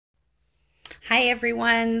Hi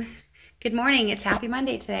everyone. Good morning. It's Happy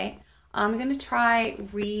Monday today. I'm going to try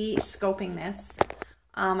re-scoping this.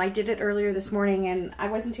 I did it earlier this morning and I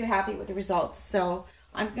wasn't too happy with the results. So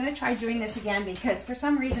I'm going to try doing this again because for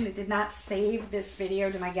some reason it did not save this video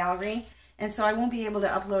to my gallery. And so I won't be able to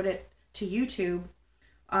upload it to YouTube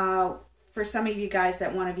for some of you guys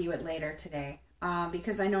that want to view it later today.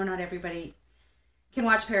 Because I know not everybody can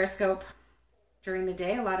watch Periscope during the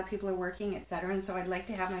day. A lot of people are working, etc. And so I'd like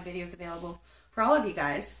to have my videos available for all of you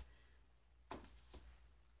guys.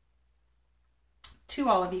 To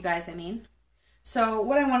all of you guys, I mean. So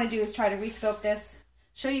what I want to do is try to rescope this,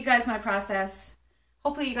 show you guys my process.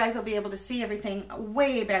 Hopefully you guys will be able to see everything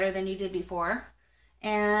way better than you did before.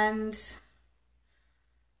 And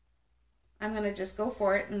I'm going to just go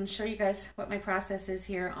for it and show you guys what my process is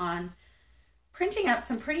here on printing up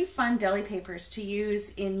some pretty fun deli papers to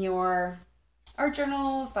use in your art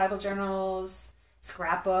journals, Bible journals,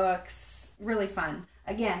 scrapbooks. Really fun.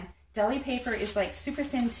 Again, deli paper is like super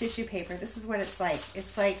thin tissue paper. This is what it's like.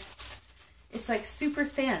 It's like super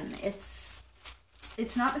thin. It's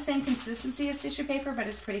not the same consistency as tissue paper, but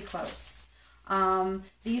it's pretty close.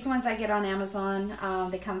 These ones I get on Amazon.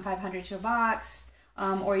 They come 500 to a box,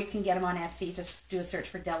 or you can get them on Etsy. Just do a search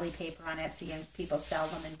for deli paper on Etsy, and people sell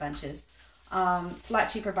them in bunches. It's a lot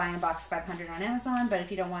cheaper buying a box 500 on Amazon, but if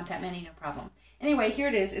you don't want that many, no problem. Anyway, here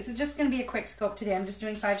it is. It's just going to be a quick scope today. I'm just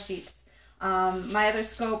doing 5 sheets. My other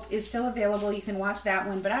scope is still available. You can watch that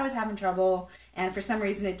one, but I was having trouble, and for some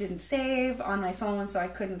reason it didn't save on my phone, so I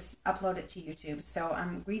couldn't upload it to YouTube. So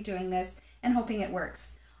I'm redoing this and hoping it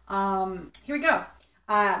works. Here we go.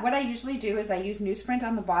 What I usually do is I use newsprint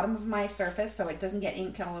on the bottom of my surface so it doesn't get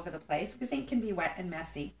ink all over the place, because ink can be wet and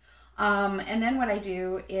messy. And then what I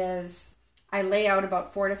do is I lay out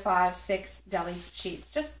about 4 to 5, 6 deli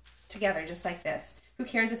sheets just together, just like this. Who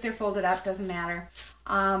cares if they're folded up? Doesn't matter.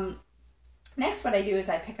 Next, what I do is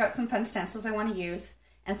I pick out some fun stencils I want to use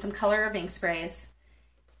and some color of ink sprays,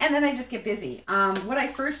 and then I just get busy. What I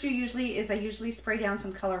first do usually is I usually spray down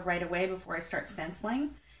some color right away before I start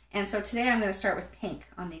stenciling. And so today I'm going to start with pink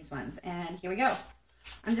on these ones, and here we go.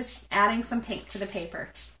 I'm just adding some pink to the paper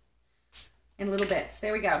in little bits.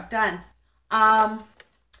 There we go. Done.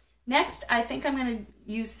 Next, I think I'm going to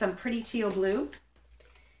use some pretty teal blue.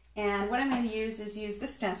 And what I'm going to use is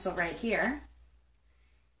this stencil right here.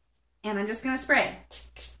 And I'm just going to spray.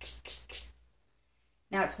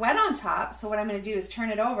 Now it's wet on top, so what I'm going to do is turn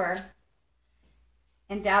it over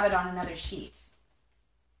and dab it on another sheet.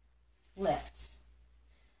 Lift.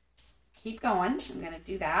 Keep going. I'm going to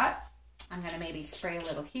do that. I'm going to maybe spray a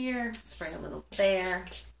little here, spray a little there,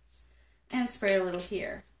 and spray a little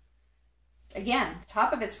here. Again,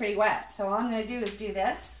 top of it's pretty wet, so all I'm going to do is do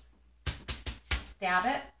this. Dab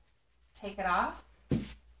it. Take it off.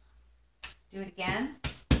 Do it again.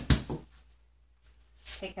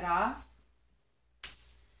 Take it off.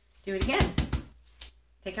 Do it again.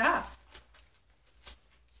 Take it off.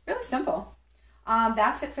 Really simple.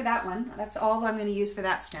 That's it for that one. That's all I'm going to use for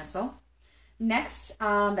that stencil. Next,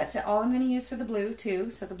 that's it. All I'm going to use for the blue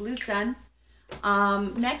too. So the blue's done.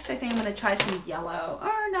 Next, I think I'm going to try some yellow.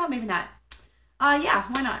 Or no, maybe not. Yeah,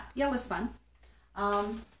 why not? Yellow's fun.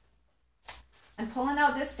 I'm pulling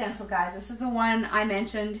out this stencil, guys. This is the one I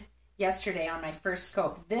mentioned yesterday on my first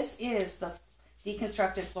scope. This is the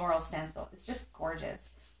deconstructed floral stencil. It's just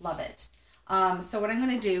gorgeous. Love it. So what I'm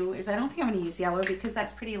going to do is I don't think I'm going to use yellow because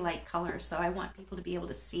that's pretty light color, so I want people to be able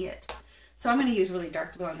to see it. So I'm going to use really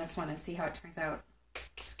dark blue on this one and see how it turns out.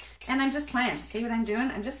 And I'm just playing. See what I'm doing?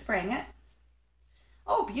 I'm just spraying it.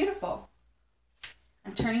 Oh, beautiful.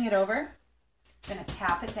 I'm turning it over. I'm going to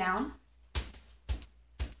tap it down.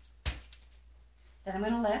 Then I'm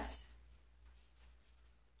going to lift.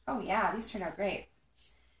 Oh yeah, these turned out great.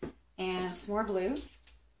 And some more blue.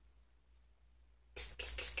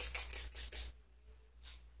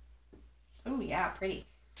 Oh yeah, pretty.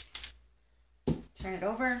 Turn it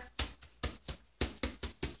over.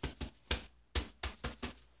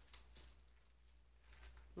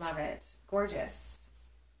 Love it. Gorgeous.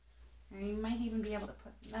 And you might even be able to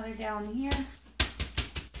put another down here.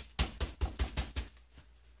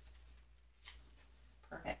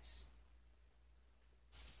 Perfect.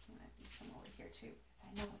 I'm going to do some over here too, because I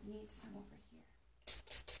know it needs some over here.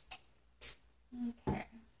 Okay.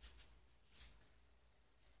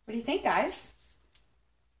 What do you think, guys?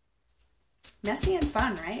 Messy and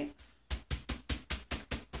fun, right?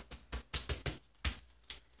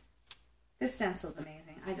 This stencil's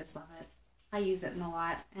amazing. I just love it. I use it in a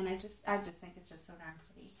lot, and I just think it's just so darn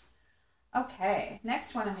pretty. Okay,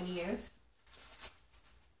 next one I'm going to use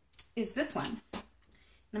is this one. And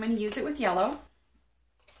I'm going to use it with yellow.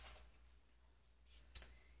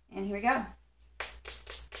 And here we go.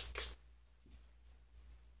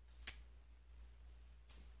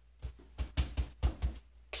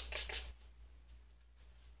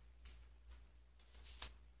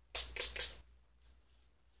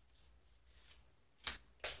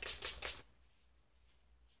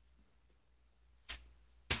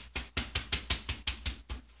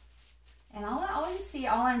 see,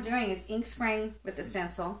 all I'm doing is ink spraying with the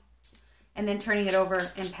stencil and then turning it over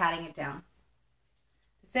and patting it down.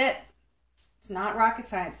 That's it. It's not rocket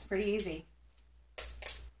science. It's pretty easy.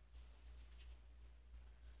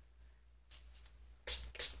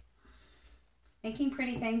 Making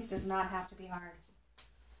pretty things does not have to be hard.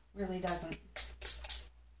 It really doesn't.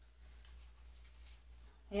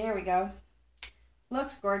 There we go.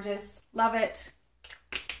 Looks gorgeous. Love it.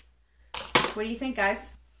 What do you think,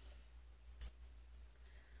 guys?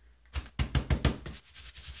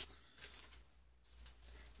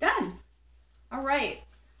 Done. All right.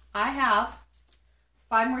 I have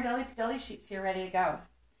 5 more deli sheets here ready to go.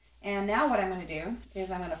 And now what I'm going to do is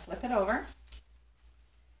I'm going to flip it over.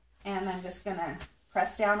 And I'm just going to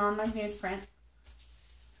press down on my newsprint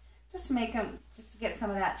just to make them, just to get some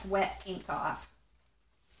of that wet ink off.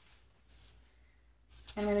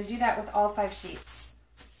 I'm going to do that with all 5 sheets.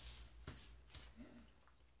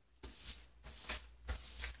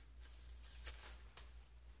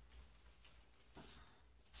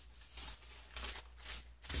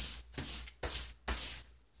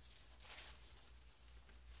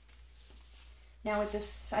 Now with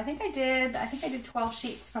this, I think I did 12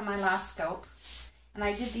 sheets from my last scope, and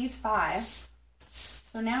I did these 5.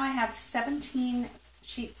 So now I have 17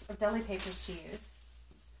 sheets of deli papers to use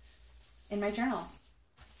in my journals.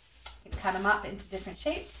 I can cut them up into different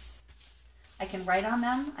shapes. I can write on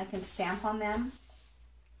them. I can stamp on them.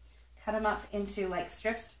 Cut them up into like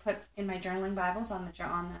strips to put in my journaling Bibles on the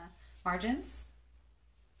margins.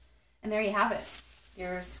 And there you have it.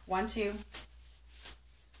 There's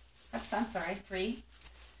 3,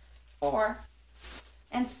 4,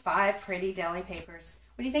 and 5 pretty deli papers.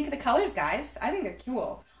 What do you think of the colors, guys? I think they're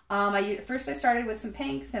cool. First I started with some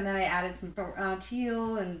pinks, and then I added some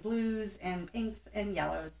teal and blues and pinks and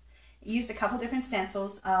yellows. I used a couple different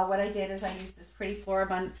stencils. What I did is I used this pretty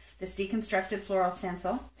Floribund, this deconstructed floral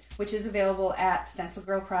stencil, which is available at Stencil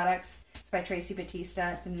Girl Products. It's by Tracy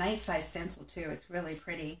Batista. It's a nice size stencil too. It's really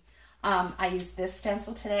pretty. I used this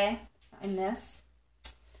stencil today and this.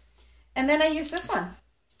 And then I used this one.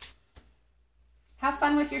 Have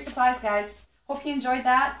fun with your supplies, guys. Hope you enjoyed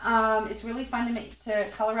that. It's really fun to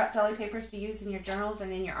color up deli papers to use in your journals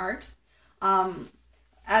and in your art.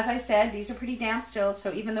 As I said, these are pretty damp still,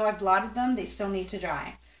 so even though I've blotted them, they still need to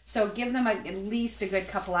dry. So give them at least a good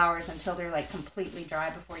couple hours until they're like completely dry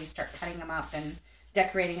before you start cutting them up and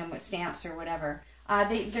decorating them with stamps or whatever.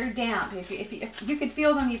 They're damp. If you could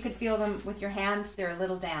feel them, you could feel them with your hands. They're a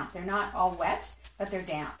little damp. They're not all wet, but they're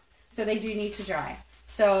damp. So they do need to dry.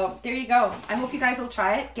 So there you go. I hope you guys will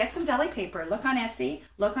try it. Get some deli paper. Look on Etsy,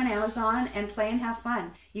 look on Amazon, and play and have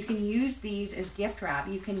fun. You can use these as gift wrap.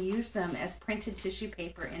 You can use them as printed tissue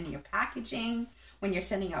paper in your packaging. When you're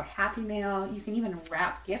sending out Happy Mail, you can even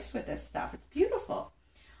wrap gifts with this stuff. It's beautiful.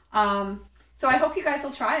 So I hope you guys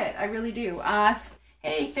will try it. I really do.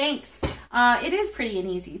 Hey, thanks. It is pretty and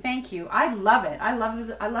easy. Thank you. I love it. I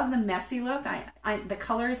love the messy look. The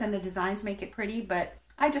colors and the designs make it pretty, but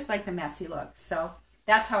I just like the messy look. So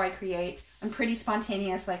that's how I create. I'm pretty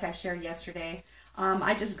spontaneous, like I shared yesterday.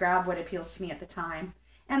 I just grab what appeals to me at the time.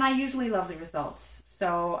 And I usually love the results.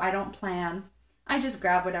 So I don't plan. I just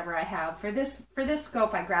grab whatever I have. For this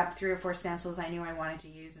scope, I grabbed 3 or 4 stencils I knew I wanted to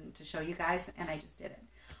use and to show you guys, and I just did it.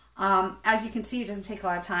 As you can see, it doesn't take a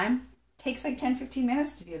lot of time. It takes like 10-15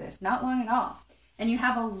 minutes to do this. Not long at all. And you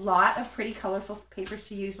have a lot of pretty colorful papers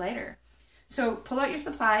to use later. So pull out your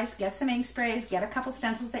supplies, get some ink sprays, get a couple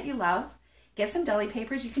stencils that you love, get some deli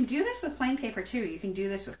papers. You can do this with plain paper too. You can do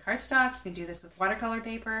this with cardstock, you can do this with watercolor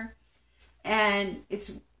paper, and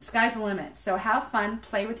it's sky's the limit. So have fun,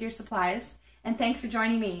 play with your supplies, and thanks for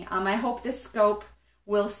joining me. I hope this scope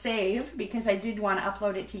will save because I did want to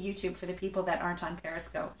upload it to YouTube for the people that aren't on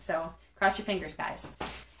Periscope. So cross your fingers, guys.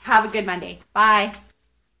 Have a good Monday. Bye.